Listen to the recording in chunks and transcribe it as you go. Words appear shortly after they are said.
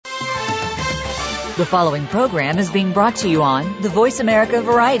The following program is being brought to you on the Voice America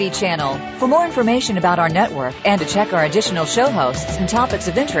Variety Channel. For more information about our network and to check our additional show hosts and topics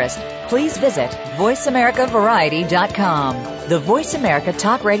of interest, please visit voiceamericavariety.com. The Voice America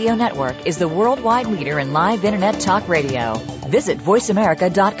Talk Radio Network is the worldwide leader in live Internet talk radio. Visit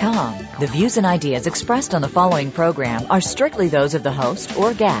voiceamerica.com. The views and ideas expressed on the following program are strictly those of the host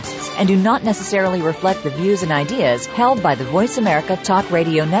or guests and do not necessarily reflect the views and ideas held by the Voice America Talk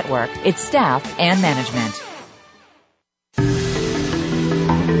Radio Network, its staff, and management.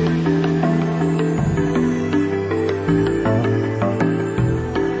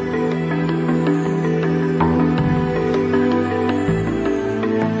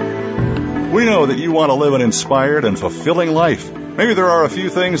 We know that you want to live an inspired and fulfilling life. Maybe there are a few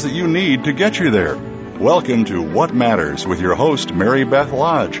things that you need to get you there. Welcome to What Matters with your host, Mary Beth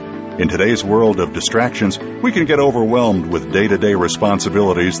Lodge. In today's world of distractions, we can get overwhelmed with day-to-day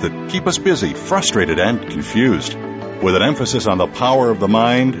responsibilities that keep us busy, frustrated, and confused. With an emphasis on the power of the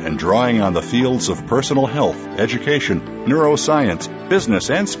mind and drawing on the fields of personal health, education, neuroscience, business,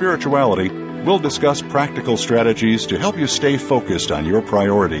 and spirituality, we'll discuss practical strategies to help you stay focused on your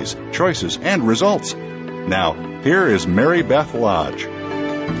priorities, choices, and results. Now, here is Mary Beth Lodge.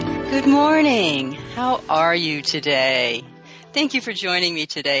 Good morning. How are you today? Thank you for joining me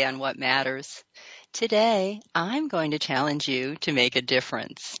today on What Matters. Today, I'm going to challenge you to make a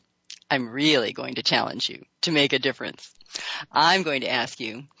difference. I'm really going to challenge you to make a difference. I'm going to ask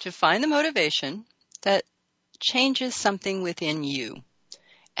you to find the motivation that changes something within you.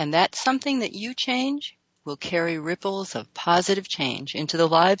 And that something that you change will carry ripples of positive change into the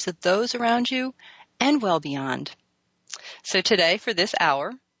lives of those around you and well beyond. So today, for this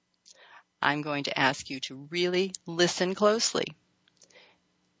hour, I'm going to ask you to really listen closely.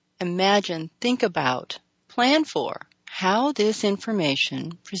 Imagine, think about, plan for how this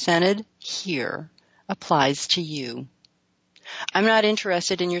information presented here applies to you. I'm not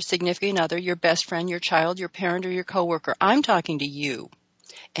interested in your significant other, your best friend, your child, your parent, or your coworker. I'm talking to you.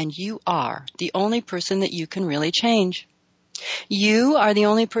 And you are the only person that you can really change. You are the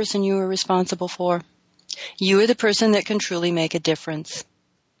only person you are responsible for. You are the person that can truly make a difference.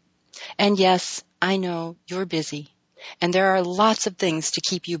 And yes, I know you're busy. And there are lots of things to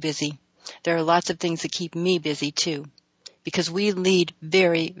keep you busy. There are lots of things that keep me busy too. Because we lead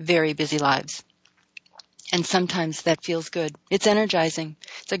very, very busy lives. And sometimes that feels good. It's energizing.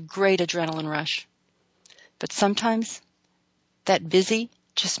 It's a great adrenaline rush. But sometimes that busy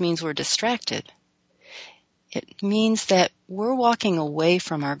just means we're distracted. It means that we're walking away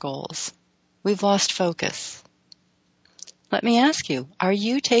from our goals. We've lost focus. Let me ask you, are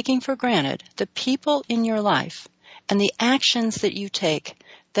you taking for granted the people in your life and the actions that you take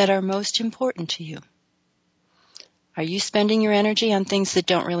that are most important to you? Are you spending your energy on things that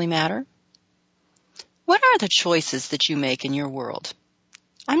don't really matter? What are the choices that you make in your world?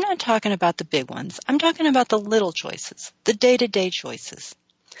 I'm not talking about the big ones. I'm talking about the little choices, the day-to-day choices.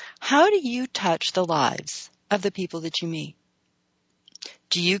 How do you touch the lives of the people that you meet?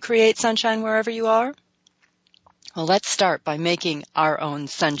 Do you create sunshine wherever you are? Well, let's start by making our own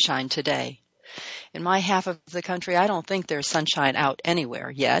sunshine today. In my half of the country, I don't think there's sunshine out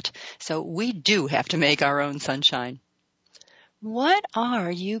anywhere yet, so we do have to make our own sunshine. What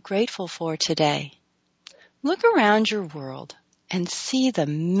are you grateful for today? Look around your world and see the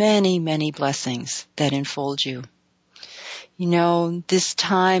many, many blessings that enfold you. You know, this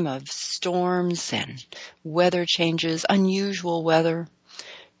time of storms and weather changes, unusual weather,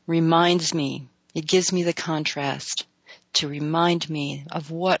 reminds me, it gives me the contrast to remind me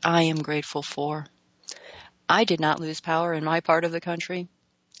of what I am grateful for. I did not lose power in my part of the country.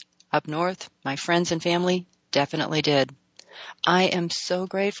 Up north, my friends and family definitely did. I am so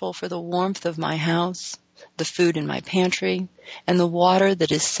grateful for the warmth of my house, the food in my pantry, and the water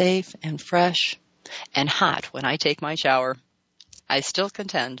that is safe and fresh and hot when I take my shower. I still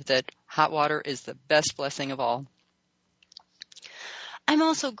contend that hot water is the best blessing of all. I'm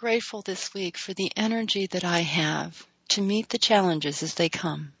also grateful this week for the energy that I have to meet the challenges as they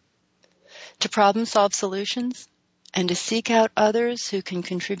come, to problem-solve solutions, and to seek out others who can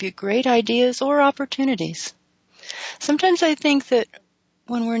contribute great ideas or opportunities. Sometimes I think that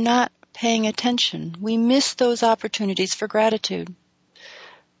when we're not paying attention, we miss those opportunities for gratitude.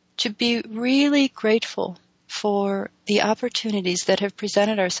 To be really grateful for the opportunities that have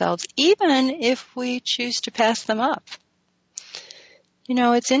presented ourselves, even if we choose to pass them up. You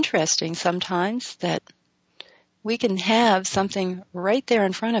know, it's interesting sometimes that we can have something right there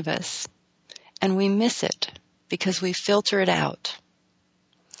in front of us and we miss it because we filter it out.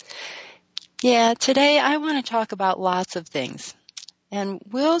 Yeah, today I want to talk about lots of things, and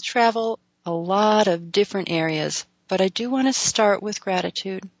we'll travel a lot of different areas, but I do want to start with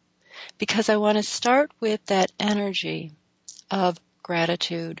gratitude because I want to start with that energy of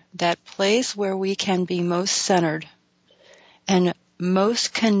gratitude, that place where we can be most centered and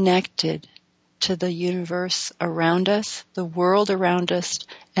most connected to the universe around us, the world around us,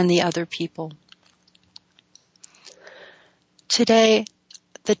 and the other people. Today,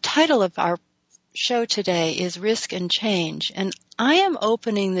 the title of our show today is Risk and Change, and I am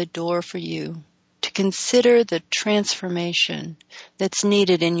opening the door for you to consider the transformation that's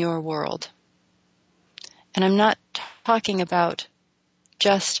needed in your world. And I'm not talking about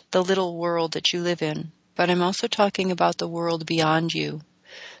just the little world that you live in, but I'm also talking about the world beyond you,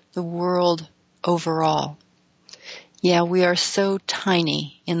 the world overall. Yeah, we are so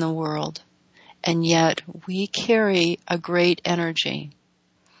tiny in the world, and yet we carry a great energy.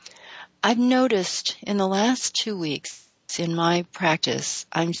 I've noticed in the last 2 weeks in my practice,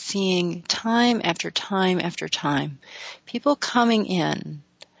 I'm seeing time after time after time, people coming in,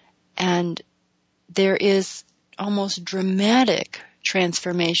 and there is almost dramatic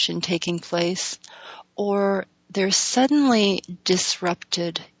transformation taking place, or they're suddenly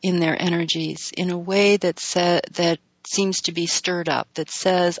disrupted in their energies in a way that seems to be stirred up, that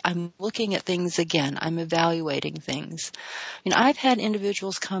says, I'm looking at things again, I'm evaluating things. I mean, I've had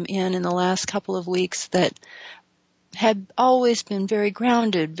individuals come in the last couple of weeks that had always been very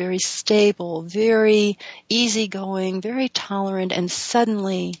grounded, very stable, very easygoing, very tolerant, and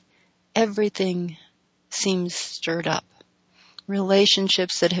suddenly everything seems stirred up.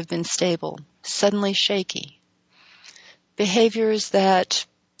 Relationships that have been stable, suddenly shaky. Behaviors that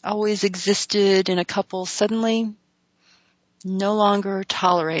always existed in a couple, suddenly no longer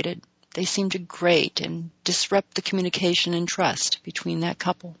tolerated. They seem to grate and disrupt the communication and trust between that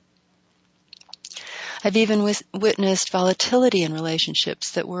couple. I've even witnessed volatility in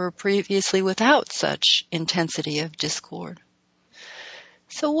relationships that were previously without such intensity of discord.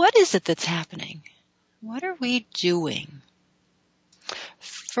 So what is it that's happening? What are we doing?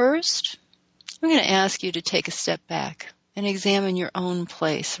 First, I'm going to ask you to take a step back and examine your own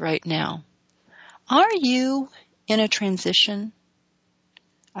place right now. Are you in a transition?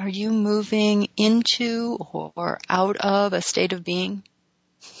 Are you moving into or out of a state of being?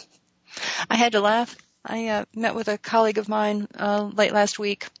 I had to laugh. I met with a colleague of mine late last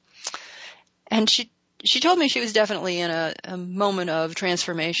week, and she told me she was definitely in a moment of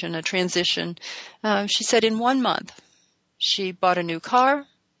transformation, a transition. She said in 1 month, she bought a new car,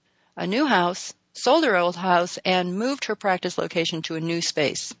 a new house, sold her old house, and moved her practice location to a new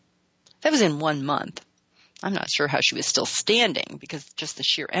space. That was in 1 month. I'm not sure how she was still standing because just the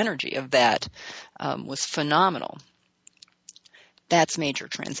sheer energy of that was phenomenal. That's major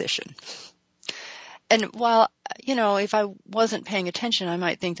transition. And while, if I wasn't paying attention, I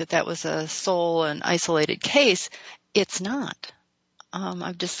might think that was a sole and isolated case. It's not.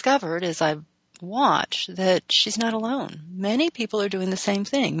 I've discovered as I've watched that she's not alone. Many people are doing the same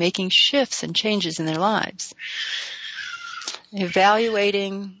thing, making shifts and changes in their lives.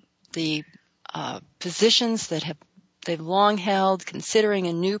 Evaluating the positions that they've long held, considering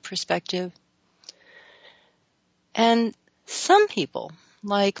a new perspective. And some people,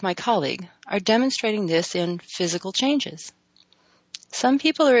 like my colleague, are demonstrating this in physical changes. Some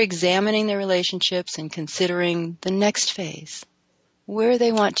people are examining their relationships and considering the next phase, where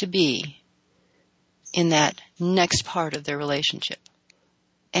they want to be in that next part of their relationship,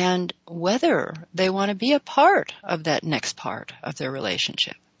 and whether they want to be a part of that next part of their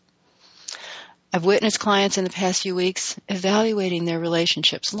relationship. I've witnessed clients in the past few weeks evaluating their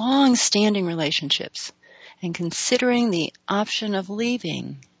relationships, long-standing relationships, and considering the option of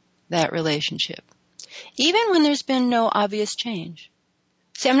leaving that relationship, even when there's been no obvious change.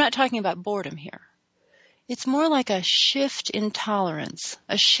 See, I'm not talking about boredom here. It's more like a shift in tolerance,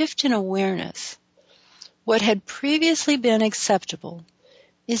 a shift in awareness. What had previously been acceptable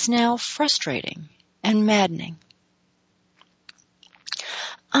is now frustrating and maddening.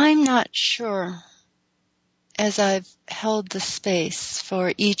 I'm not sure, as I've held the space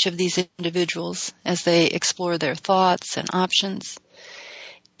for each of these individuals as they explore their thoughts and options,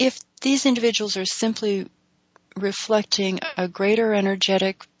 if these individuals are simply reflecting a greater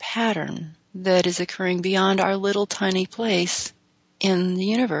energetic pattern that is occurring beyond our little tiny place in the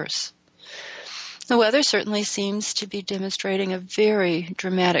universe. The weather certainly seems to be demonstrating a very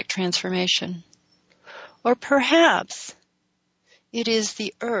dramatic transformation. Or perhaps it is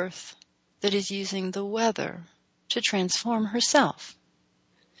the earth that is using the weather to transform herself.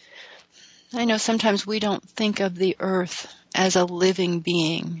 I know sometimes we don't think of the earth as a living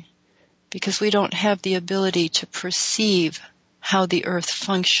being because we don't have the ability to perceive how the earth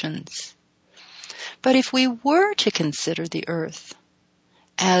functions But if we were to consider the earth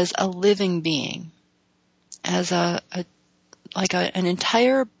as a living being, as an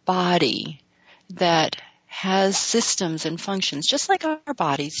entire body that has systems and functions, just like our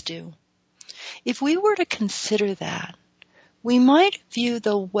bodies do, if we were to consider that, we might view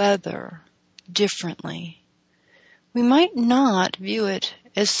the weather differently. We might not view it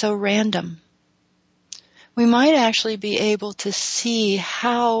as so random. We might actually be able to see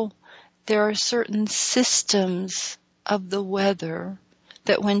how there are certain systems of the weather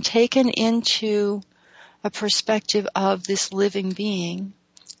that, when taken into a perspective of this living being,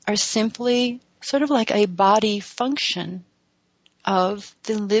 are simply sort of like a body function of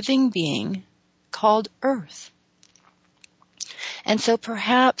the living being called Earth. And so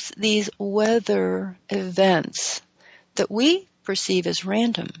perhaps these weather events that we perceive as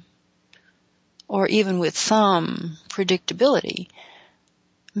random, or even with some predictability,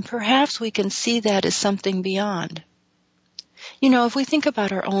 perhaps we can see that as something beyond. You know, if we think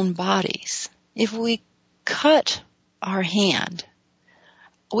about our own bodies, if we cut our hand,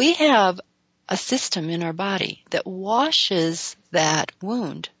 we have a system in our body that washes that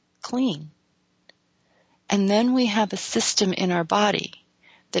wound clean. And then we have a system in our body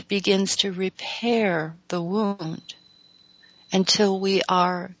that begins to repair the wound until we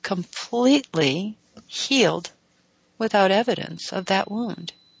are completely healed without evidence of that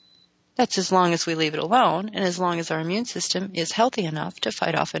wound. That's as long as we leave it alone and as long as our immune system is healthy enough to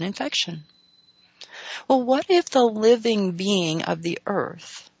fight off an infection. Well, what if the living being of the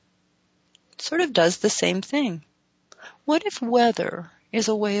earth sort of does the same thing? What if weather is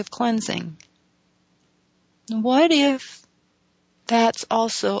a way of cleansing? What if that's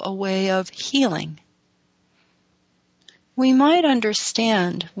also a way of healing? We might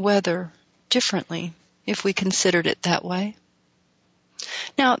understand weather differently if we considered it that way.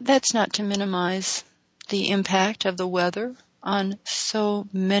 Now, that's not to minimize the impact of the weather on so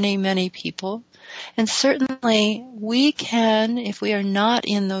many, many people. And certainly we can, if we are not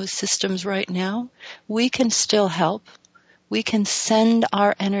in those systems right now, we can still help. We can send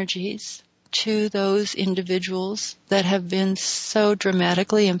our energies to those individuals that have been so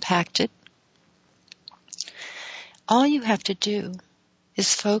dramatically impacted. All you have to do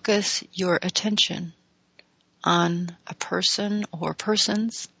is focus your attention on a person or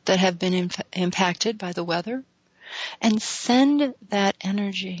persons that have been impacted by the weather and send that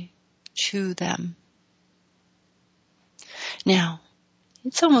energy to them. Now,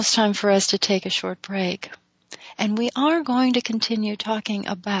 it's almost time for us to take a short break, and we are going to continue talking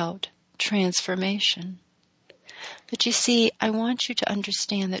about transformation. But you see, I want you to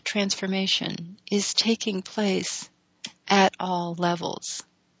understand that transformation is taking place at all levels.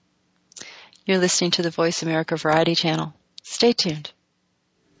 You're listening to the Voice America Variety Channel. Stay tuned.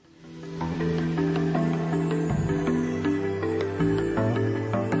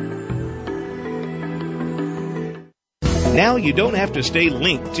 Now you don't have to stay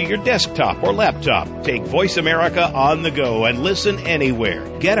linked to your desktop or laptop. Take Voice America on the go and listen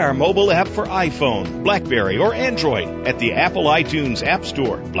anywhere. Get our mobile app for iPhone, BlackBerry, or Android at the Apple iTunes App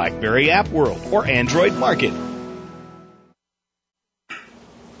Store, BlackBerry App World, or Android Market.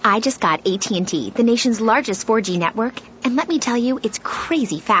 I just got AT&T, the nation's largest 4G network, and let me tell you, it's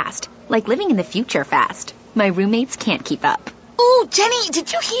crazy fast. Like living in the future fast. My roommates can't keep up. Ooh, Jenny,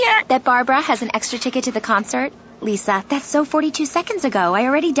 did you hear? That Barbara has an extra ticket to the concert? Lisa, that's so 42 seconds ago. I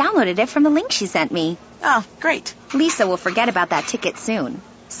already downloaded it from the link she sent me. Oh, great. Lisa will forget about that ticket soon.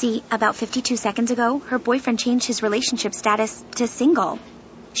 See, about 52 seconds ago, her boyfriend changed his relationship status to single.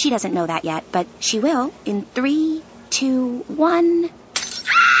 She doesn't know that yet, but she will in 3, 2, 1...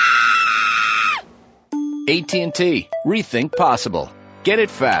 AT&T. Rethink possible. Get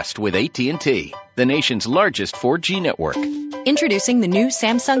it fast with AT&T, the nation's largest 4G network. Introducing the new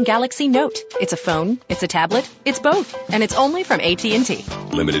Samsung Galaxy Note. It's a phone, it's a tablet, it's both, and it's only from AT&T.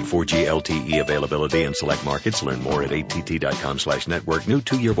 Limited 4G LTE availability in select markets. Learn more at att.com/network. New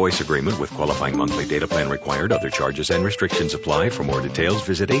 2-year voice agreement with qualifying monthly data plan required. Other charges and restrictions apply. For more details,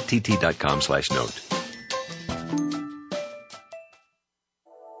 visit att.com/note.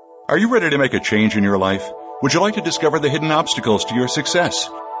 Are you ready to make a change in your life? Would you like to discover the hidden obstacles to your success?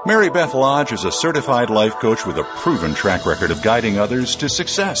 Mary Beth Lodge is a certified life coach with a proven track record of guiding others to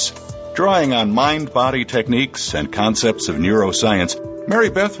success. Drawing on mind-body techniques and concepts of neuroscience, Mary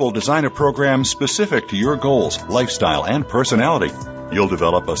Beth will design a program specific to your goals, lifestyle, and personality. You'll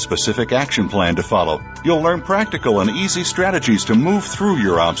develop a specific action plan to follow. You'll learn practical and easy strategies to move through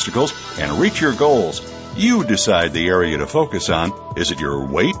your obstacles and reach your goals. You decide the area to focus on. Is it your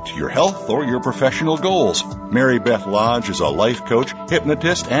weight, your health, or your professional goals? Mary Beth Lodge is a life coach,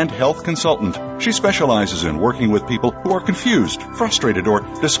 hypnotist, and health consultant. She specializes in working with people who are confused, frustrated, or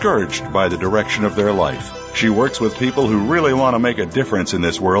discouraged by the direction of their life. She works with people who really want to make a difference in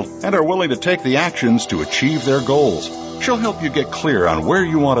this world and are willing to take the actions to achieve their goals. She'll help you get clear on where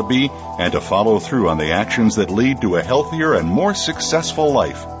you want to be and to follow through on the actions that lead to a healthier and more successful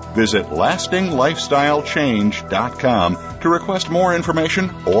life. Visit lastinglifestylechange.com to request more information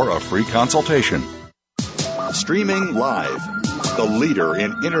or a free consultation. Streaming live, the leader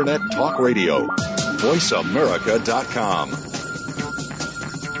in Internet Talk Radio, voiceamerica.com.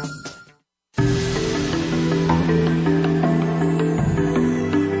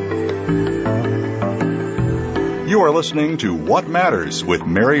 You are listening to What Matters with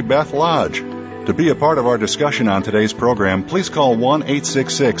Mary Beth Lodge. To be a part of our discussion on today's program, please call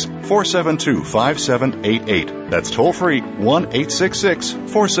 1-866-472-5788. That's toll-free,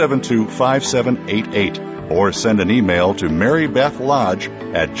 1-866-472-5788. Or send an email to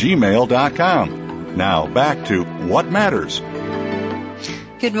marybethlodge@gmail.com. Now, back to What Matters.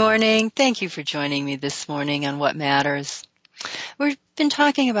 Good morning. Thank you for joining me this morning on What Matters. We've been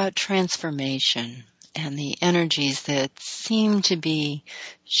talking about transformation and the energies that seem to be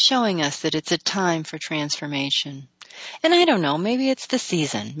showing us that it's a time for transformation. And I don't know, maybe it's the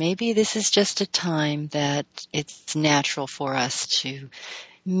season. Maybe this is just a time that it's natural for us to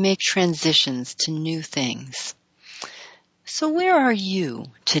make transitions to new things. So where are you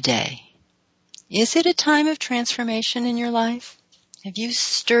today? Is it a time of transformation in your life? Have you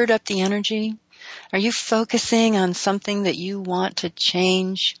stirred up the energy? Are you focusing on something that you want to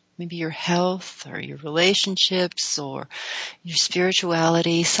change? Maybe your health or your relationships or your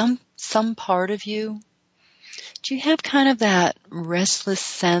spirituality, some part of you. Do you have kind of that restless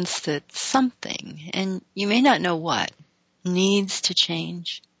sense that something, and you may not know what, needs to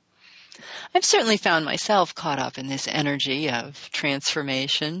change? I've certainly found myself caught up in this energy of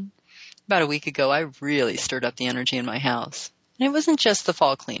transformation. About a week ago, I really stirred up the energy in my house. And it wasn't just the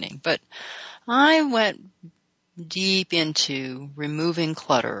fall cleaning, but I went deep into removing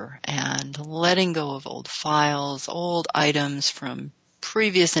clutter and letting go of old files, old items from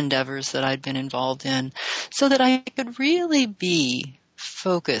previous endeavors that I'd been involved in, so that I could really be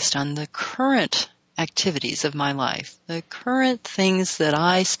focused on the current activities of my life, the current things that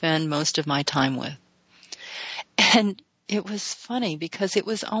I spend most of my time with. And it was funny because it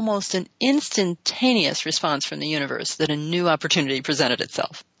was almost an instantaneous response from the universe that a new opportunity presented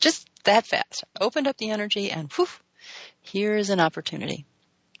itself. Just that fast. I opened up the energy and whew, here's an opportunity.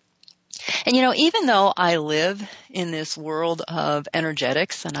 And even though I live in this world of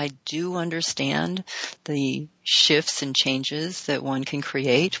energetics and I do understand the shifts and changes that one can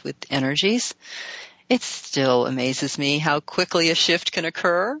create with energies, it still amazes me how quickly a shift can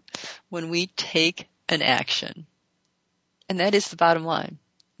occur when we take an action. And that is the bottom line.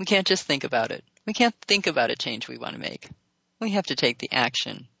 We can't just think about it. We can't think about a change we want to make. We have to take the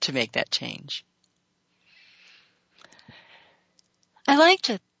action to make that change. I like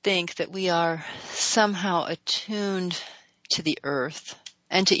to think that we are somehow attuned to the earth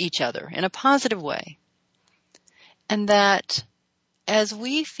and to each other in a positive way. And that as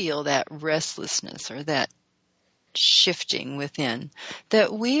we feel that restlessness or that shifting within,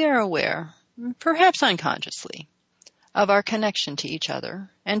 that we are aware, perhaps unconsciously, of our connection to each other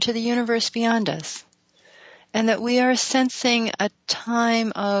and to the universe beyond us. And that we are sensing a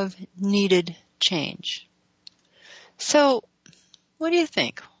time of needed change. So, what do you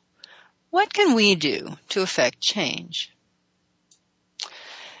think? What can we do to affect change?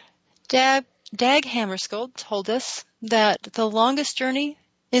 Dag Hammarskjöld told us that the longest journey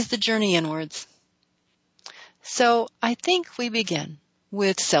is the journey inwards. So I think we begin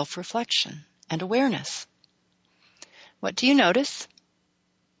with self-reflection and awareness. What do you notice?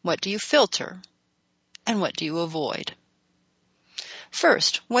 What do you filter? And what do you avoid?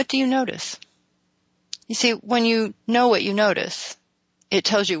 First, what do you notice? You see, when you know what you notice, it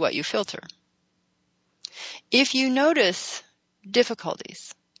tells you what you filter. If you notice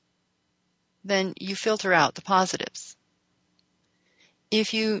difficulties, then you filter out the positives.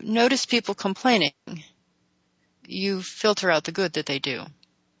 If you notice people complaining, you filter out the good that they do.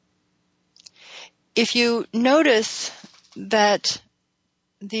 If you notice that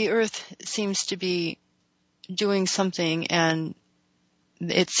the earth seems to be doing something and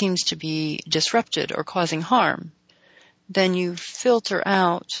it seems to be disrupted or causing harm, then you filter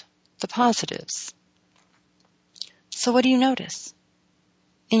out the positives. So what do you notice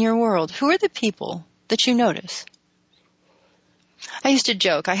in your world? Who are the people that you notice? I used to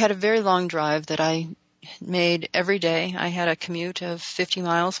joke. I had a very long drive that I made every day. I had a commute of 50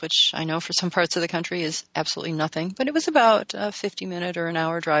 miles, which I know for some parts of the country is absolutely nothing, but it was about a 50-minute or an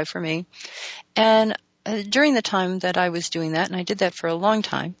hour drive for me. And during the time that I was doing that, and I did that for a long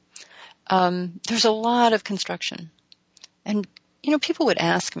time, there's a lot of construction. And, people would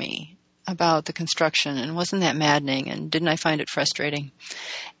ask me about the construction, and wasn't that maddening, and didn't I find it frustrating?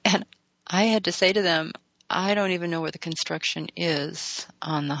 And I had to say to them, I don't even know where the construction is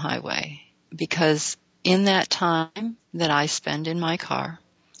on the highway, because in that time that I spend in my car,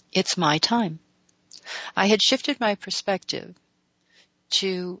 it's my time. I had shifted my perspective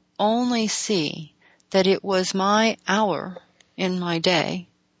to only see that it was my hour in my day,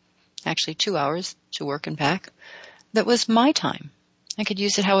 actually 2 hours to work and back, that was my time. I could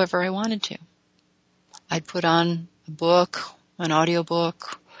use it however I wanted to. I'd put on a book, an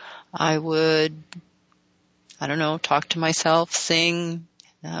audiobook. I would, talk to myself, sing,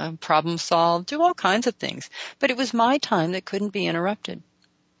 problem solve, do all kinds of things. But it was my time that couldn't be interrupted.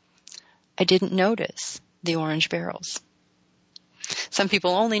 I didn't notice the orange barrels. Some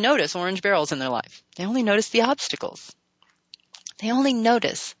people only notice orange barrels in their life. They only notice the obstacles. They only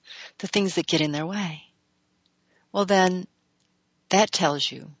notice the things that get in their way. Well, then that tells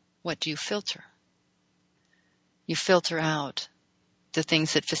you, what do you filter? You filter out the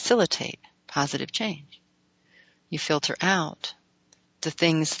things that facilitate positive change. You filter out the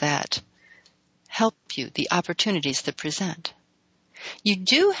things that help you, the opportunities that present. You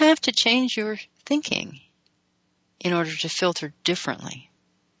do have to change your thinking in order to filter differently.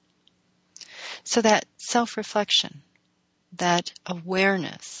 So that self-reflection, that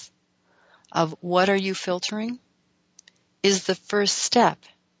awareness of what are you filtering, is the first step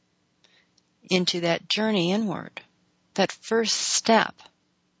into that journey inward, that first step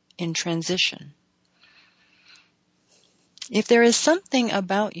in transition. If there is something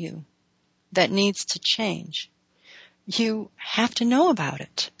about you that needs to change, you have to know about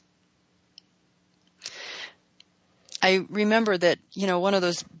it. I remember that, one of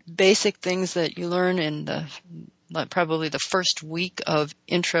those basic things that you learn in probably the first week of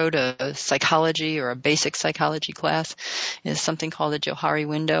intro to psychology or a basic psychology class is something called the Johari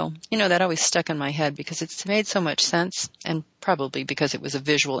window. That always stuck in my head because it's made so much sense, and probably because it was a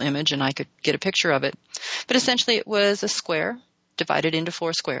visual image and I could get a picture of it. But essentially it was a square divided into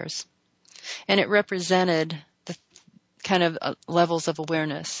 4 squares, and it represented the kind of levels of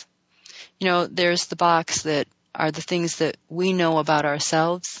awareness. There's the box that are the things that we know about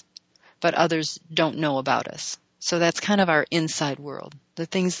ourselves, but others don't know about us. So that's kind of our inside world, the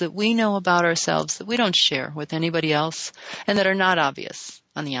things that we know about ourselves that we don't share with anybody else and that are not obvious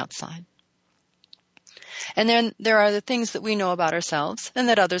on the outside. And then there are the things that we know about ourselves and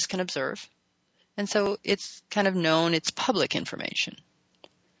that others can observe. And so it's kind of known, it's public information.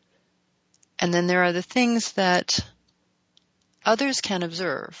 And then there are the things that others can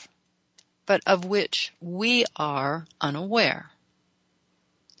observe, but of which we are unaware.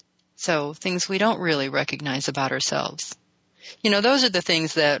 So things we don't really recognize about ourselves. Those are the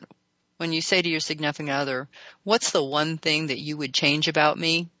things that when you say to your significant other, what's the one thing that you would change about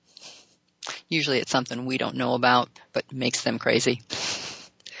me? Usually it's something we don't know about, but makes them crazy.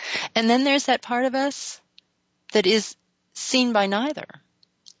 And then there's that part of us that is seen by neither.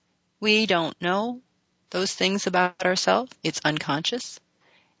 We don't know those things about ourselves. It's unconscious,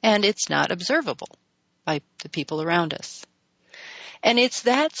 and it's not observable by the people around us. And it's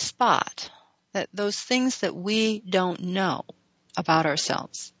that spot, that those things that we don't know about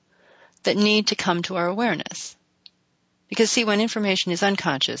ourselves, that need to come to our awareness. Because see, when information is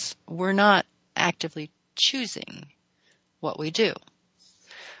unconscious, we're not actively choosing what we do.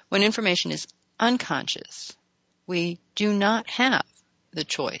 When information is unconscious, we do not have the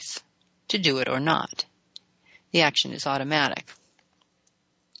choice to do it or not. The action is automatic.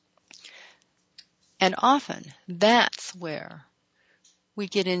 And often, that's where we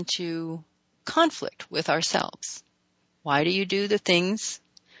get into conflict with ourselves. Why do you do the things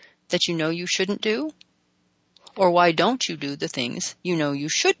that you know you shouldn't do? Or why don't you do the things you know you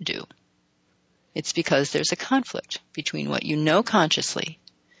should do? It's because there's a conflict between what you know consciously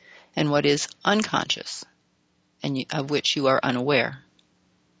and what is unconscious, and of which you are unaware.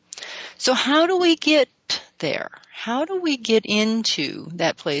 So how do we get there? How do we get into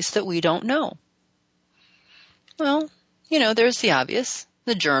that place that we don't know? Well, there's the obvious.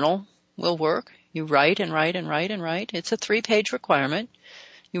 The journal will work. You write and write and write and write. It's a 3-page requirement.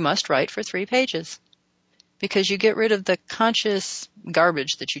 You must write for 3 pages because you get rid of the conscious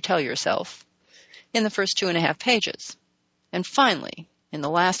garbage that you tell yourself in the first 2.5 pages. And finally, in the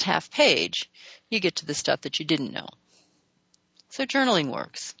last half page, you get to the stuff that you didn't know. So journaling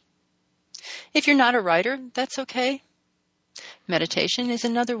works. If you're not a writer, that's okay. Meditation is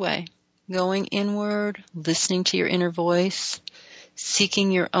another way. Going inward, listening to your inner voice,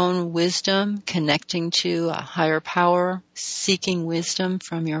 seeking your own wisdom, connecting to a higher power, seeking wisdom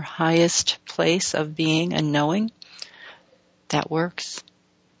from your highest place of being and knowing. That works,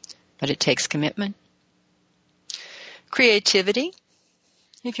 but it takes commitment. Creativity.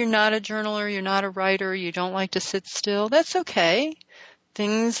 If you're not a journaler, you're not a writer, you don't like to sit still, that's okay.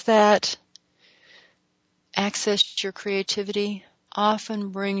 Things that access your creativity often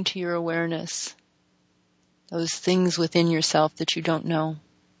bring to your awareness those things within yourself that you don't know.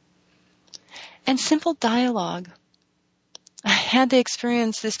 And simple dialogue. I had the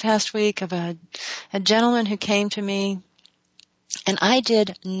experience this past week of a gentleman who came to me, and I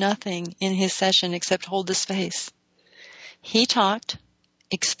did nothing in his session except hold the space. He talked,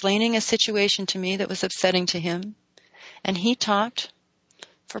 explaining a situation to me that was upsetting to him, and he talked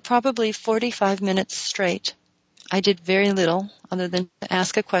for probably 45 minutes straight. I did very little other than to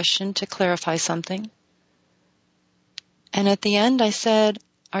ask a question to clarify something. And at the end I said,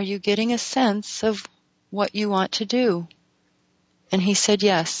 "Are you getting a sense of what you want to do?" And he said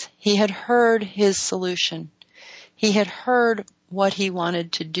yes. He had heard his solution. He had heard what he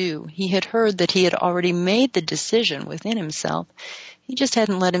wanted to do. He had heard that he had already made the decision within himself. He just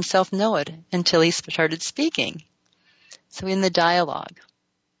hadn't let himself know it until he started speaking. So in the dialogue,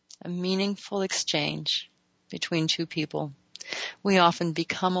 a meaningful exchange between two people, we often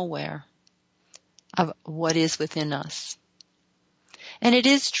become aware of what is within us. And it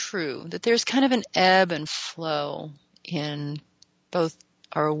is true that there's kind of an ebb and flow in both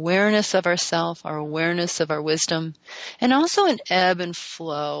our awareness of ourself, our awareness of our wisdom, and also an ebb and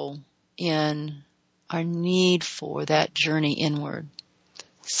flow in our need for that journey inward.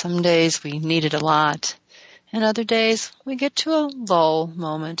 Some days we need it a lot, and other days we get to a lull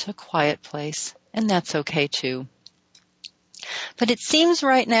moment, a quiet place, and that's okay too. But it seems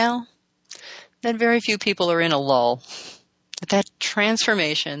right now that very few people are in a lull. That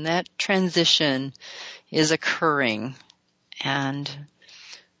transformation, that transition is occurring, and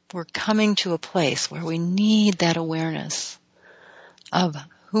we're coming to a place where we need that awareness of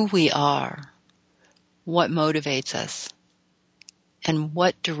who we are, what motivates us, and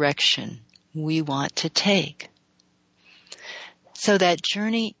what direction we want to take. So that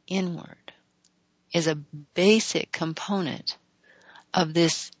journey inward is a basic component of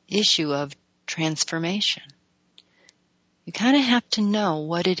this issue of transformation. You kind of have to know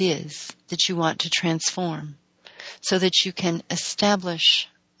what it is that you want to transform so that you can establish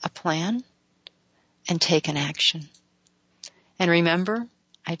a plan and take an action. And remember,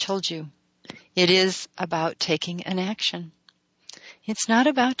 I told you, it is about taking an action. It's not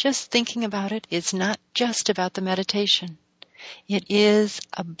about just thinking about it. It's not just about the meditation. It is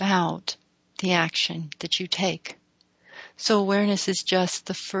about the action that you take. So awareness is just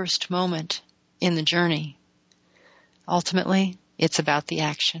the first moment in the journey. Ultimately, it's about the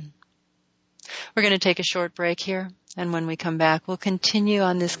action. We're going to take a short break here, and when we come back, we'll continue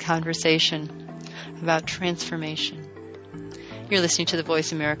on this conversation about transformation. You're listening to the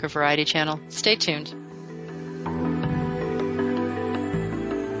Voice America Variety Channel. Stay tuned.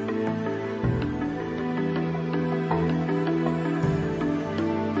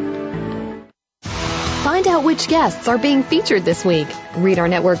 Find out which guests are being featured this week. Read our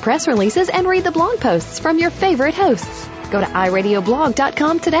network press releases and read the blog posts from your favorite hosts. Go to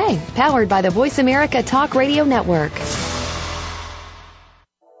iradioblog.com today, powered by the Voice America Talk Radio Network.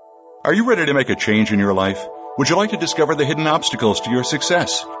 Are you ready to make a change in your life? Would you like to discover the hidden obstacles to your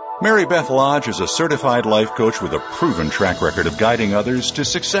success? Mary Beth Lodge is a certified life coach with a proven track record of guiding others to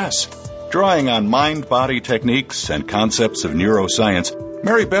success. Drawing on mind-body techniques and concepts of neuroscience,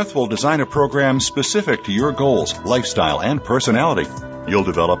 Mary Beth will design a program specific to your goals, lifestyle, and personality. You'll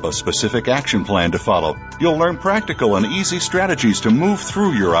develop a specific action plan to follow. You'll learn practical and easy strategies to move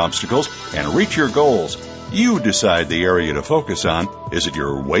through your obstacles and reach your goals. You decide the area to focus on. Is it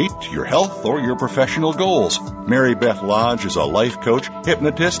your weight, your health, or your professional goals? Mary Beth Lodge is a life coach,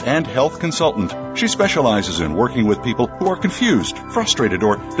 hypnotist, and health consultant. She specializes in working with people who are confused, frustrated,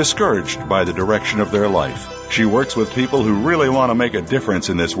 or discouraged by the direction of their life. She works with people who really want to make a difference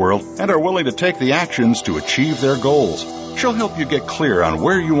in this world and are willing to take the actions to achieve their goals. She'll help you get clear on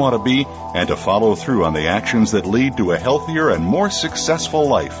where you want to be and to follow through on the actions that lead to a healthier and more successful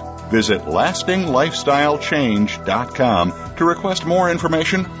life. Visit lastinglifestylechange.com to request more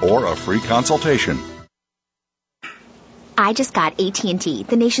information or a free consultation. I just got AT&T,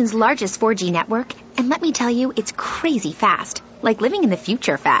 the nation's largest 4G network, and let me tell you, it's crazy fast. Like living in the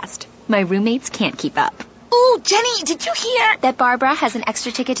future fast. My roommates can't keep up. Oh, Jenny, did you hear? That Barbara has an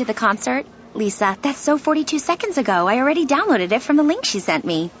extra ticket to the concert? Lisa, that's so 42 seconds ago. I already downloaded it from the link she sent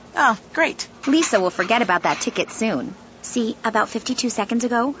me. Oh, great. Lisa will forget about that ticket soon. See, about 52 seconds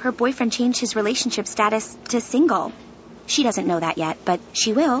ago, her boyfriend changed his relationship status to single. She doesn't know that yet, but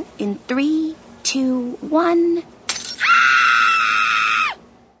she will in 3, 2, 1...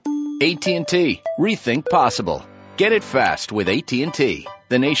 AT&T. Rethink possible. Get it fast with AT&T,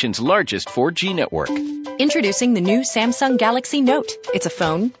 the nation's largest 4G network. Introducing the new Samsung Galaxy Note. It's a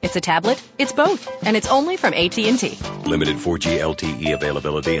phone, it's a tablet, it's both, and it's only from AT&T. Limited 4G LTE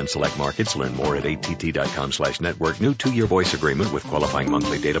availability in select markets. Learn more at att.com/network. New 2-year voice agreement with qualifying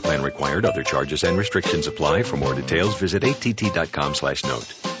monthly data plan required. Other charges and restrictions apply. For more details, visit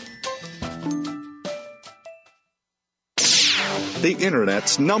att.com/note. The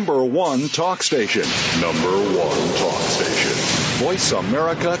Internet's #1 talk station. #1 talk station.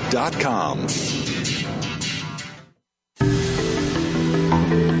 VoiceAmerica.com.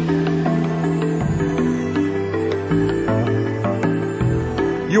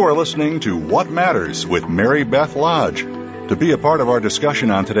 You are listening to What Matters with Mary Beth Lodge. To be a part of our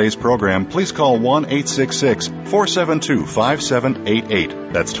discussion on today's program, please call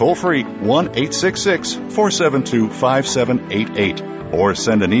 1-866-472-5788. That's toll free, 1-866-472-5788. Or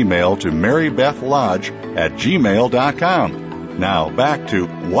send an email to marybethlodge@gmail.com. Now back to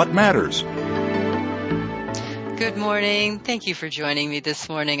What Matters. Good morning. Thank you for joining me this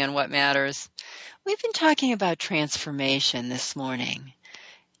morning on What Matters. We've been talking about transformation this morning,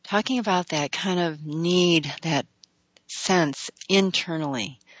 talking about that kind of need, that sense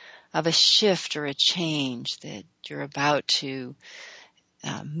internally of a shift or a change that you're about to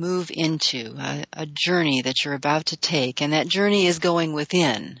move into, a journey that you're about to take. And that journey is going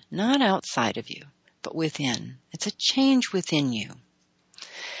within, not outside of you, but within. It's a change within you.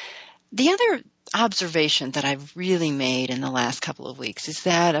 The other observation that I've really made in the last couple of weeks is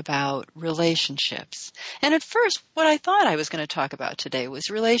that about relationships. And at first, what I thought I was going to talk about today was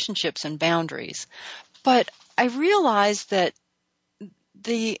relationships and boundaries. But I realized that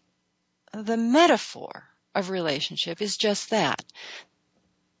the metaphor of relationship is just that.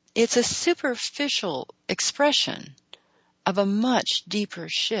 It's a superficial expression of a much deeper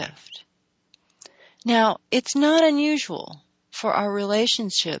shift. Now, it's not unusual for our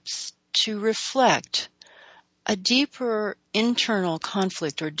relationships to reflect a deeper internal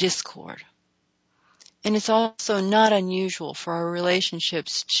conflict or discord. And it's also not unusual for our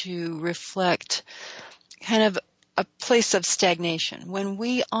relationships to reflect kind of a place of stagnation when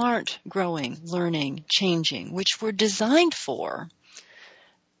we aren't growing, learning, changing, which we're designed for.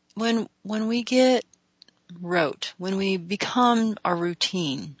 When we get rote, when we become our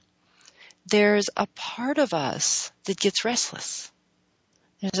routine, there's a part of us that gets restless.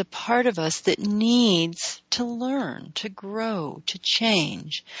 There's a part of us that needs to learn, to grow, to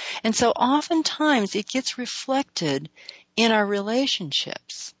change. And so oftentimes it gets reflected in our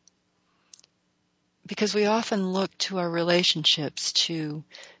relationships, because we often look to our relationships to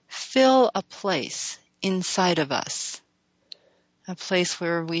fill a place inside of us, a place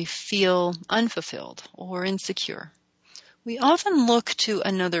where we feel unfulfilled or insecure. We often look to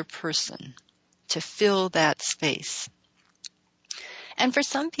another person to fill that space. And for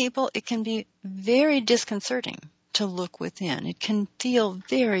some people, it can be very disconcerting to look within. It can feel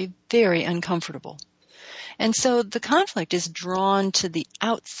very, very uncomfortable. And so the conflict is drawn to the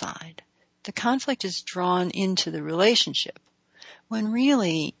outside. The conflict is drawn into the relationship, when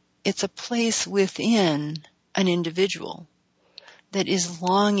really it's a place within an individual that is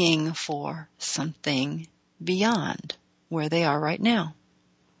longing for something beyond where they are right now.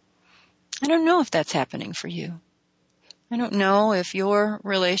 I don't know if that's happening for you. I don't know if your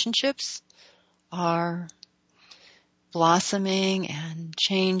relationships are blossoming and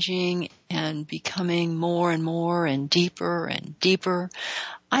changing and becoming more and more and deeper.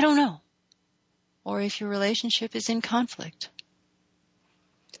 I don't know. Or if your relationship is in conflict.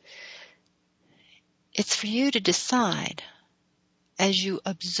 It's for you to decide as you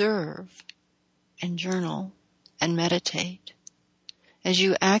observe and journal and meditate, as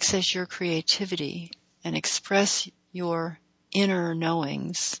you access your creativity and express your inner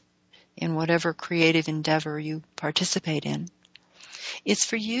knowings in whatever creative endeavor you participate in. It's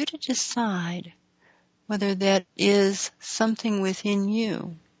for you to decide whether that is something within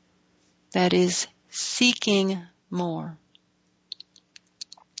you that is seeking more.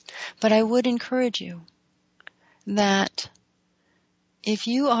 But I would encourage you that if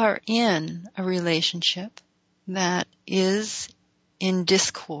you are in a relationship that is in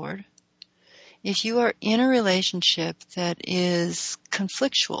discord, if you are in a relationship that is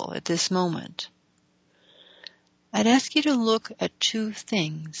conflictual at this moment, I'd ask you to look at two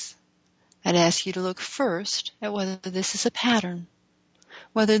things. I'd ask you to look first at whether this is a pattern,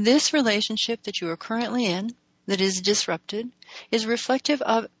 whether this relationship that you are currently in that is disrupted is reflective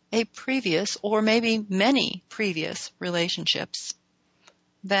of a previous or maybe many previous relationships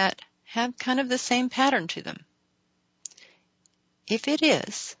that have kind of the same pattern to them. If it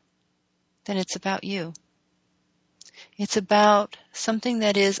is, then it's about you. It's about something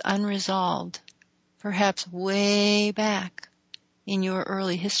that is unresolved, perhaps way back in your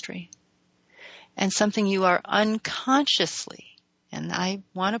early history, and something you are unconsciously, and I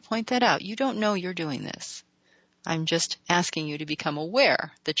want to point that out, you don't know you're doing this. I'm just asking you to become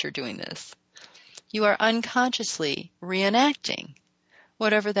aware that you're doing this. You are unconsciously reenacting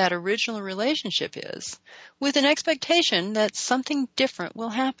whatever that original relationship is with an expectation that something different will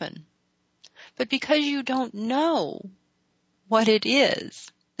happen. But because you don't know what it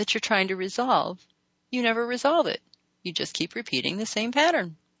is that you're trying to resolve, you never resolve it. You just keep repeating the same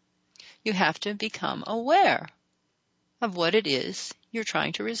pattern. You have to become aware of what it is you're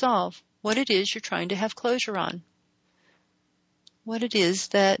trying to resolve, what it is you're trying to have closure on, what it is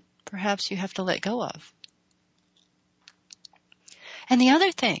that perhaps you have to let go of. And the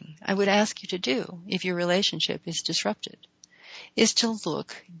other thing I would ask you to do if your relationship is disrupted is to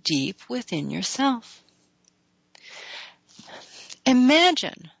look deep within yourself.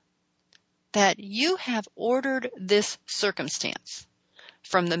 Imagine that you have ordered this circumstance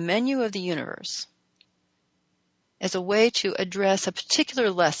from the menu of the universe as a way to address a particular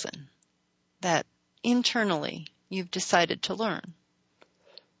lesson that internally you've decided to learn,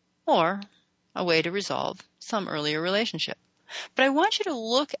 or a way to resolve some earlier relationship. But I want you to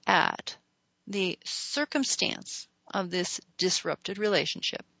look at the circumstance of this disrupted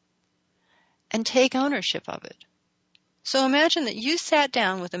relationship and take ownership of it. So imagine that you sat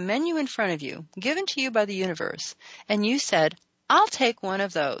down with a menu in front of you, given to you by the universe, and you said, I'll take one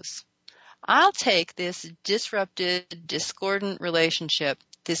of those. I'll take this disrupted, discordant relationship,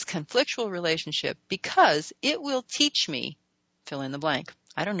 this conflictual relationship, because it will teach me, fill in the blank.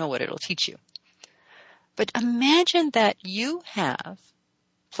 I don't know what it'll teach you. But imagine that you have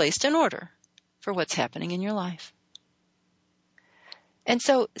placed an order for what's happening in your life. And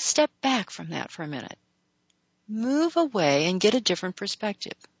so step back from that for a minute. Move away and get a different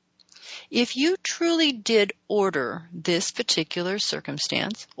perspective. If you truly did order this particular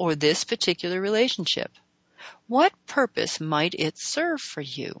circumstance or this particular relationship, what purpose might it serve for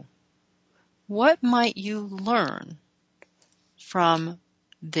you? What might you learn from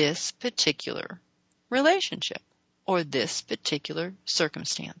this particular relationship or this particular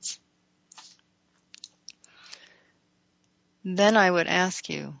circumstance? Then I would ask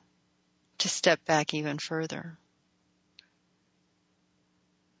you to step back even further.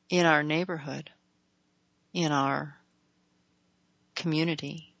 In our neighborhood, in our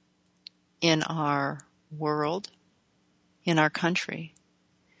community, in our world, in our country,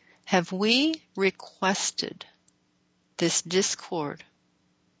 have we requested this discord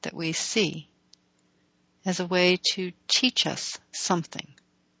that we see as a way to teach us something?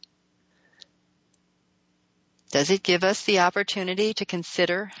 Does it give us the opportunity to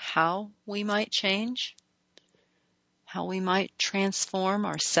consider how we might change? How we might transform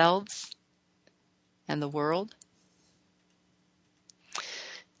ourselves and the world?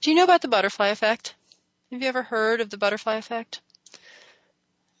 Do you know about the butterfly effect? Have you ever heard of the butterfly effect?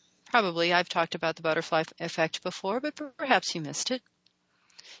 Probably I've talked about the butterfly effect before, but perhaps you missed it.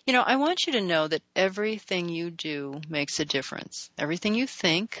 You know, I want you to know that everything you do makes a difference. Everything you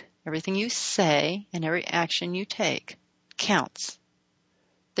think, everything you say, and every action you take counts.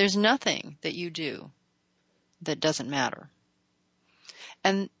 There's nothing that you do that doesn't matter.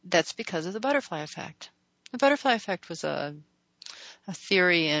 And that's because of the butterfly effect. The butterfly effect was a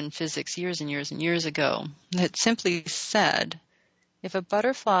theory in physics years and years and years ago that simply said, if a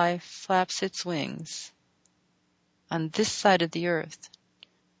butterfly flaps its wings on this side of the earth,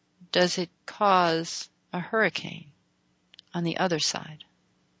 does it cause a hurricane on the other side?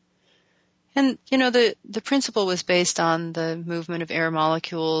 And, you know, the principle was based on the movement of air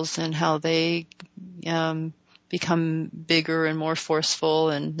molecules and how they become bigger and more forceful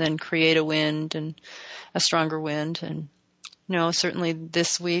and then create a wind and a stronger wind. And, you know, certainly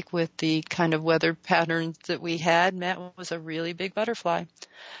this week with the kind of weather patterns that we had, Matt was a really big butterfly.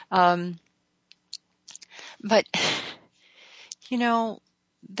 But, you know,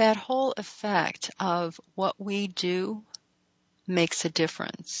 that whole effect of what we do makes a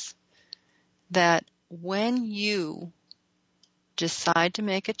difference. That when you decide to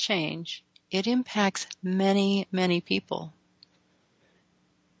make a change, it impacts many, many people.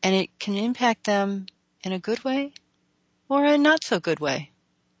 And it can impact them in a good way or a not so good way.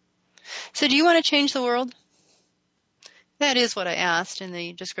 So do you want to change the world? That is what I asked in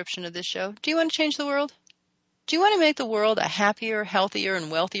the description of this show. Do you want to change the world? Do you want to make the world a happier, healthier, and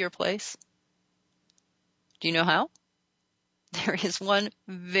wealthier place? Do you know how? There is one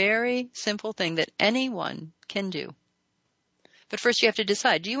very simple thing that anyone can do. But first you have to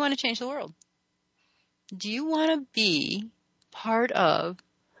decide, do you want to change the world? Do you want to be part of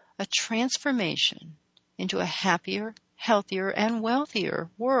a transformation into a happier, healthier, and wealthier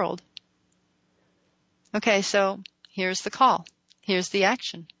world? Okay, so here's the call. Here's the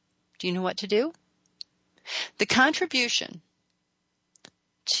action. Do you know what to do? The contribution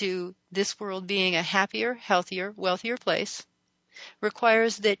to this world being a happier, healthier, wealthier place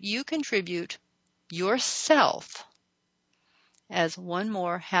requires that you contribute yourself as one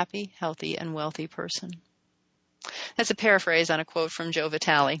more happy, healthy, and wealthy person. That's a paraphrase on a quote from Joe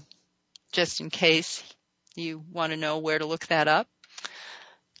Vitale, just in case you want to know where to look that up.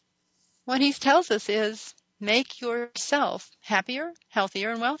 What he tells us is make yourself happier,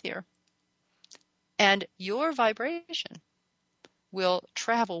 healthier, and wealthier. And your vibration will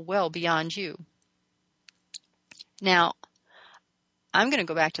travel well beyond you. Now, I'm going to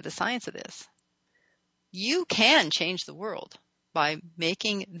go back to the science of this. You can change the world by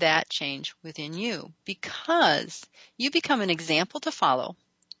making that change within you because you become an example to follow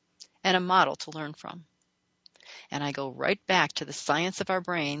and a model to learn from. And I go right back to the science of our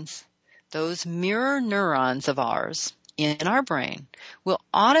brains. Those mirror neurons of ours in our brain will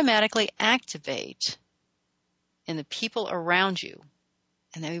automatically activate in the people around you,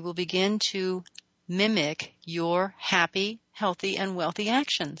 and they will begin to mimic your happy, healthy, and wealthy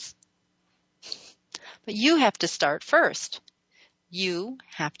actions. But you have to start first. You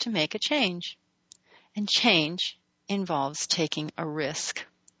have to make a change. And change involves taking a risk.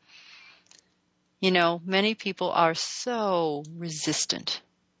 You know, many people are so resistant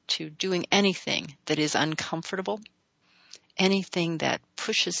to doing anything that is uncomfortable, anything that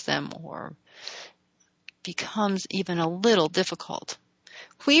pushes them or becomes even a little difficult.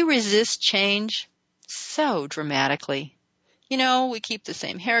 We resist change so dramatically. You know, we keep the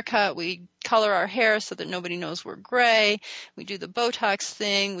same haircut, we color our hair so that nobody knows we're gray, we do the Botox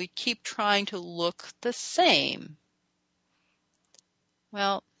thing, we keep trying to look the same.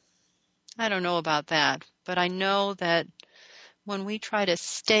 Well, I don't know about that, but I know that when we try to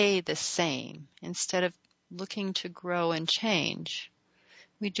stay the same instead of looking to grow and change,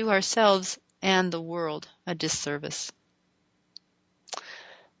 we do ourselves and the world a disservice.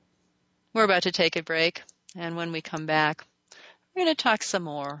 We're about to take a break, and when we come back, we're going to talk some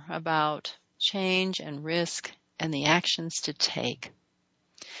more about change and risk and the actions to take.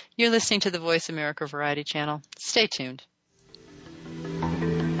 You're listening to the Voice America Variety Channel. Stay tuned.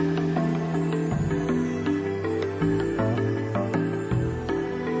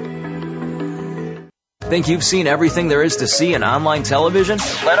 Think you've seen everything there is to see in online television?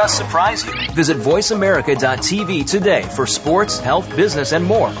 Let us surprise you. Visit voiceamerica.tv today for sports, health, business, and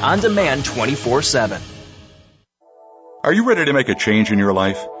more on demand 24/7. Are you ready to make a change in your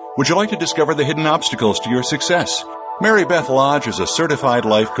life? Would you like to discover the hidden obstacles to your success? Mary Beth Lodge is a certified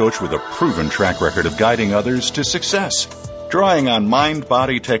life coach with a proven track record of guiding others to success. Drawing on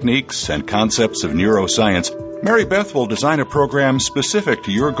mind-body techniques and concepts of neuroscience, Mary Beth will design a program specific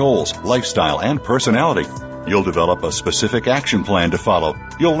to your goals, lifestyle, and personality. You'll develop a specific action plan to follow.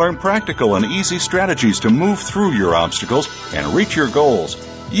 You'll learn practical and easy strategies to move through your obstacles and reach your goals.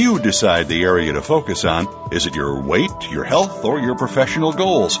 You decide the area to focus on. Is it your weight, your health, or your professional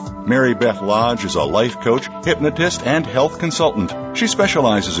goals? Mary Beth Lodge is a life coach, hypnotist, and health consultant. She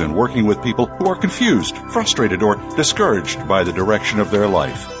specializes in working with people who are confused, frustrated, or discouraged by the direction of their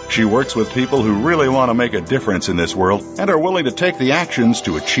life. She works with people who really want to make a difference in this world and are willing to take the actions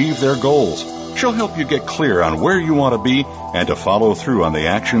to achieve their goals. She'll help you get clear on where you want to be and to follow through on the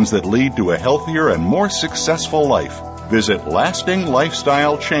actions that lead to a healthier and more successful life. Visit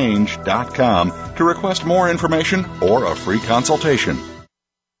lastinglifestylechange.com to request more information or a free consultation.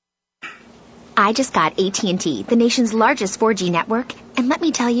 I just got AT&T, the nation's largest 4G network, and let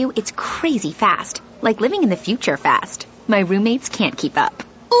me tell you, it's crazy fast. Like living in the future fast. My roommates can't keep up.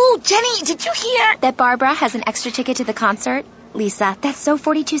 Ooh, Jenny, did you hear? That Barbara has an extra ticket to the concert? Lisa, that's so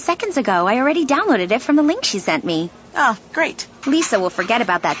 42 seconds ago. I already downloaded it from the link she sent me. Oh, great. Lisa will forget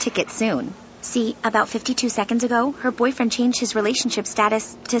about that ticket soon. See, about 52 seconds ago, her boyfriend changed his relationship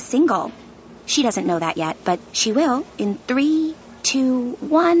status to single. She doesn't know that yet, but she will in 3, 2,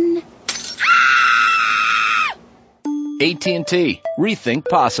 1... AT&T. Rethink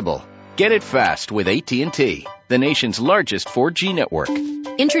possible. Get it fast with AT&T, the nation's largest 4G network.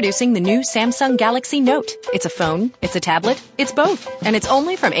 Introducing the new Samsung Galaxy Note. It's a phone, it's a tablet, it's both, and it's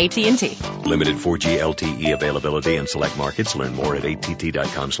only from AT&T. Limited 4G LTE availability in select markets. Learn more at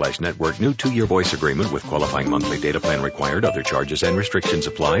att.com/network. New 2-year voice agreement with qualifying monthly data plan required. Other charges and restrictions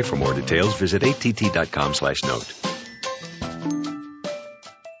apply. For more details, visit att.com/note.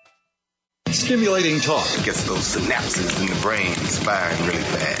 Stimulating talk. Gets those synapses in the brain firing really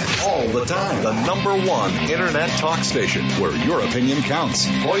fast. All the time. The number one Internet talk station where your opinion counts.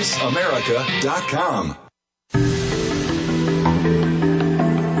 VoiceAmerica.com.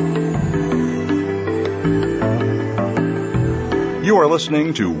 You are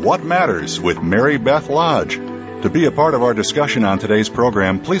listening to What Matters with Mary Beth Lodge. To be a part of our discussion on today's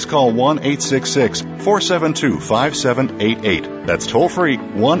program, please call 1-866-472-5788. That's toll-free,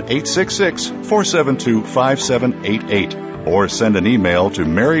 1-866-472-5788. Or send an email to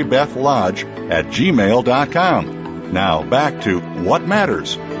marybethlodge@gmail.com. Now, back to What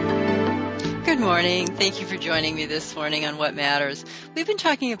Matters. Good morning. Thank you for joining me this morning on What Matters. We've been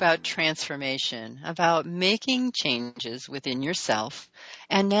talking about transformation, about making changes within yourself.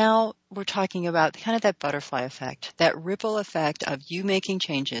 And now we're talking about kind of that butterfly effect, that ripple effect of you making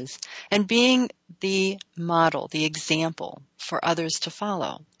changes and being the model, the example for others to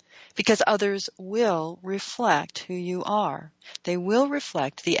follow. Because others will reflect who you are. They will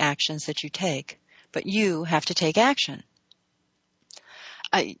reflect the actions that you take, but you have to take action.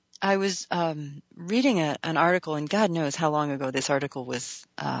 I was reading an article, and God knows how long ago this article was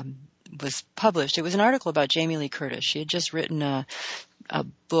published. It was an article about Jamie Lee Curtis. She had just written a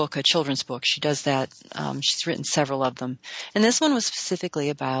book, a children's book. She does that. She's written several of them. And this one was specifically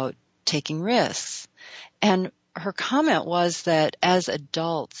about taking risks. And her comment was that as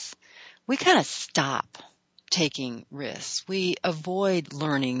adults, we kind of stop taking risks. We avoid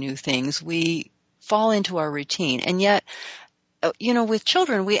learning new things. We fall into our routine. And yet, with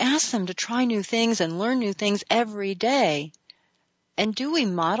children, we ask them to try new things and learn new things every day. And do we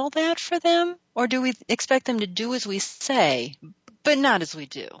model that for them? Or do we expect them to do as we say, but not as we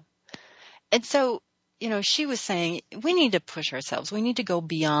do? And so, she was saying, we need to push ourselves. We need to go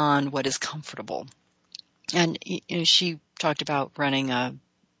beyond what is comfortable. And she talked about running a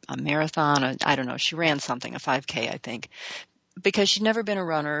marathon. I don't know. She ran something, a 5K, I think. Because she'd never been a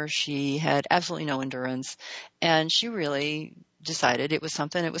runner. She had absolutely no endurance. And she really decided it was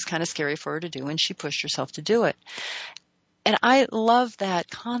something that was kind of scary for her to do, and she pushed herself to do it. And I love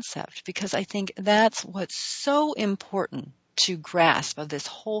that concept because I think that's what's so important to grasp of this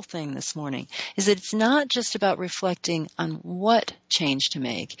whole thing this morning, is that it's not just about reflecting on what change to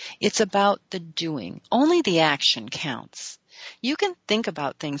make. It's about the doing. Only the action counts. You can think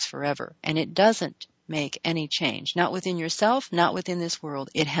about things forever, and it doesn't make any change. Not within yourself, not within this world.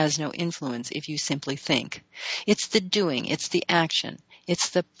 It has no influence if you simply think. It's the doing. It's the action. It's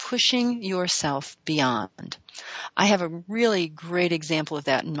the pushing yourself beyond. I have a really great example of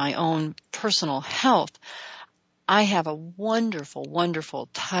that in my own personal health. I have a wonderful, wonderful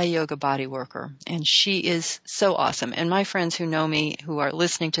Thai yoga body worker, and she is so awesome. And my friends who know me, who are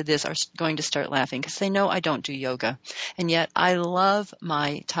listening to this, are going to start laughing because they know I don't do yoga. And yet I love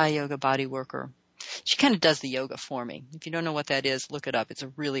my Thai yoga body worker. She kind of does the yoga for me. If you don't know what that is, look it up. It's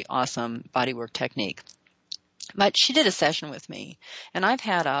a really awesome bodywork technique. But she did a session with me, and I've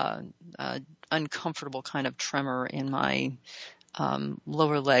had a uncomfortable kind of tremor in my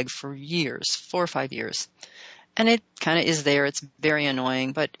lower leg for years, 4 or 5 years. And it kind of is there. It's very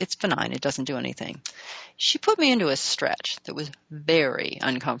annoying, but it's benign. It doesn't do anything. She put me into a stretch that was very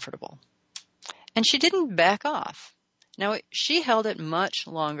uncomfortable, and she didn't back off. Now, she held it much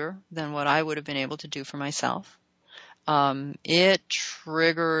longer than what I would have been able to do for myself. It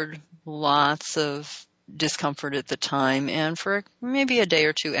triggered lots of discomfort at the time, and for maybe a day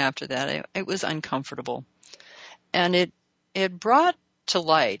or two after that, it was uncomfortable. And it brought to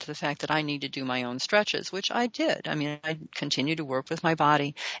light the fact that I need to do my own stretches, which I did. I mean, I continued to work with my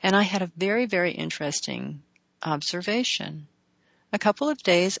body, and I had a very, very interesting observation. A couple of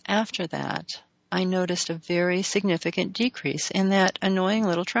days after that, I noticed a very significant decrease in that annoying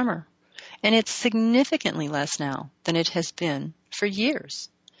little tremor. And it's significantly less now than it has been for years.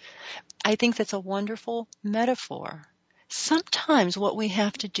 I think that's a wonderful metaphor. Sometimes what we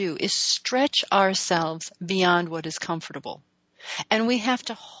have to do is stretch ourselves beyond what is comfortable. And we have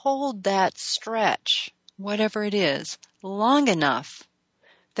to hold that stretch, whatever it is, long enough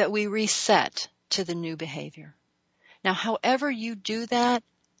that we reset to the new behavior. Now, however you do that,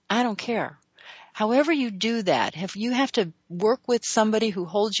 I don't care. However you do that, if you have to work with somebody who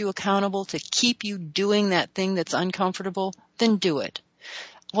holds you accountable to keep you doing that thing that's uncomfortable, then do it.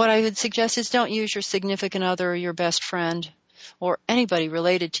 what I would suggest is don't use your significant other or your best friend or anybody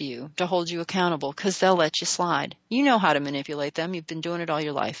related to you to hold you accountable, because they'll let you slide. You know how to manipulate them. You've been doing it all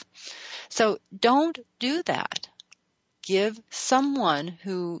your life. So don't do that. Give someone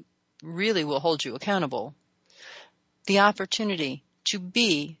who really will hold you accountable the opportunity to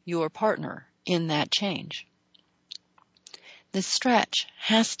be your partner in that change. The stretch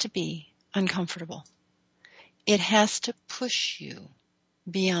has to be uncomfortable. It has to push you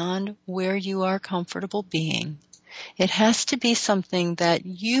beyond where you are comfortable being. It has to be something that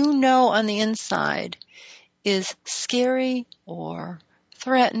you know on the inside is scary or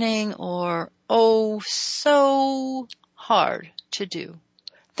threatening or, oh, so hard to do.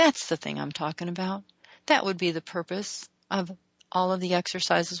 That's the thing I'm talking about. That would be the purpose of all of the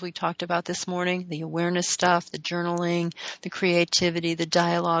exercises we talked about this morning, the awareness stuff, the journaling, the creativity, the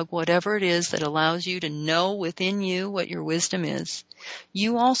dialogue, whatever it is that allows you to know within you what your wisdom is.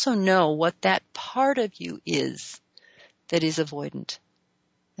 You also know what that part of you is that is avoidant.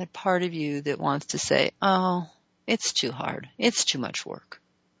 That part of you that wants to say, oh, it's too hard. It's too much work.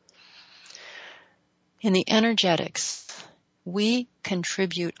 In the energetics, we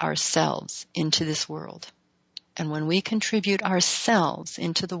contribute ourselves into this world. And when we contribute ourselves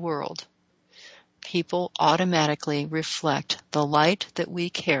into the world, people automatically reflect the light that we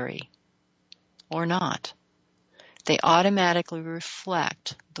carry or not. They automatically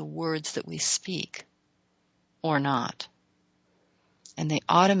reflect the words that we speak or not. And they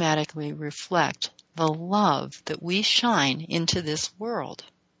automatically reflect the love that we shine into this world.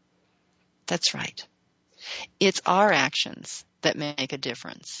 That's right. It's our actions that make a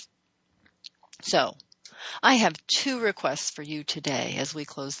difference. So, I have 2 requests for you today as we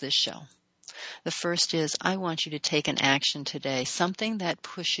close this show. The first is, I want you to take an action today, something that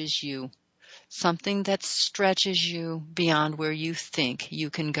pushes you, something that stretches you beyond where you think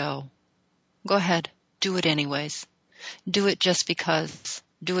you can go. Go ahead, do it anyways. Do it just because.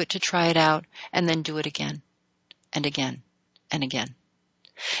 Do it to try it out, and then do it again, and again, and again.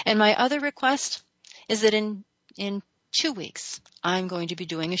 And my other request is that in 2 weeks, I'm going to be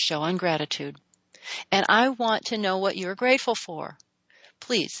doing a show on gratitude. And I want to know what you're grateful for.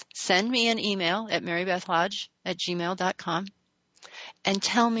 Please send me an email at marybethlodge@gmail.com and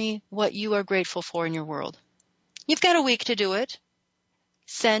tell me what you are grateful for in your world. You've got a week to do it.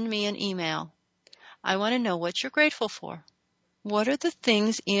 Send me an email. I want to know what you're grateful for. What are the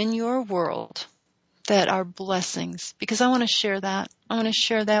things in your world that are blessings? Because I want to share that. I want to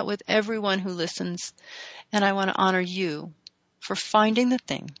share that with everyone who listens. And I want to honor you for finding the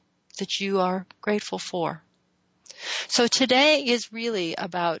thing that you are grateful for. So today is really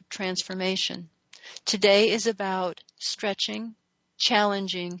about transformation. Today is about stretching,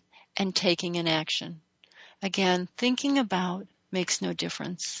 challenging, and taking an action. Again, thinking about makes no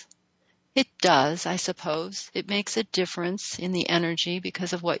difference. It does, I suppose. It makes a difference in the energy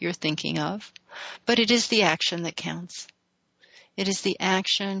because of what you're thinking of. But it is the action that counts. It is the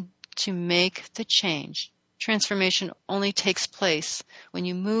action to make the change. Transformation only takes place when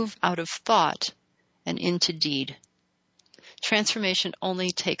you move out of thought and into deed. Transformation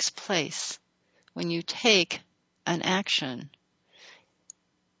only takes place when you take an action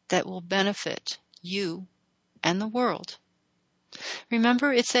that will benefit you and the world.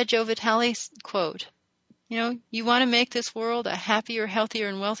 Remember, it's that Joe Vitale quote, you want to make this world a happier, healthier,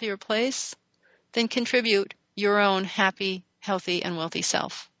 and wealthier place? Then contribute your own happy, healthy, and wealthy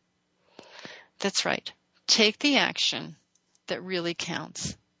self. That's right. Take the action that really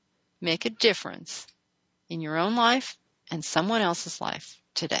counts. Make a difference in your own life and someone else's life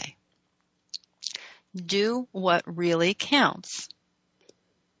today. Do what really counts.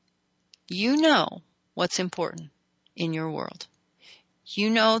 You know what's important in your world. You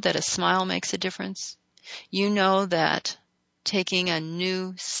know that a smile makes a difference. You know that taking a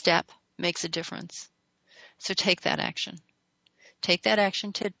new step makes a difference. So take that action. Take that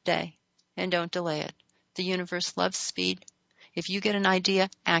action today and don't delay it. The universe loves speed. If you get an idea,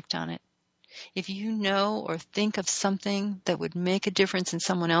 act on it. If you know or think of something that would make a difference in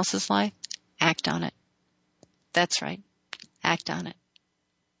someone else's life, act on it. That's right. Act on it.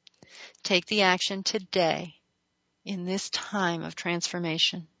 Take the action today in this time of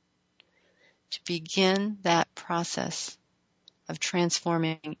transformation to begin that process of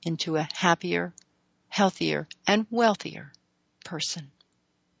transforming into a happier, healthier, and wealthier person.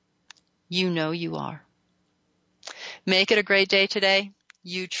 You know you are. Make it a great day today.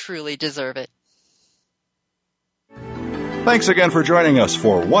 You truly deserve it. Thanks again for joining us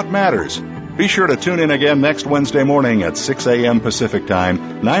for What Matters. Be sure to tune in again next Wednesday morning at 6 a.m. Pacific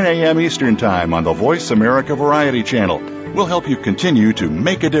Time, 9 a.m. Eastern Time on the Voice America Variety Channel. We'll help you continue to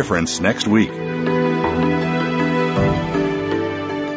make a difference next week.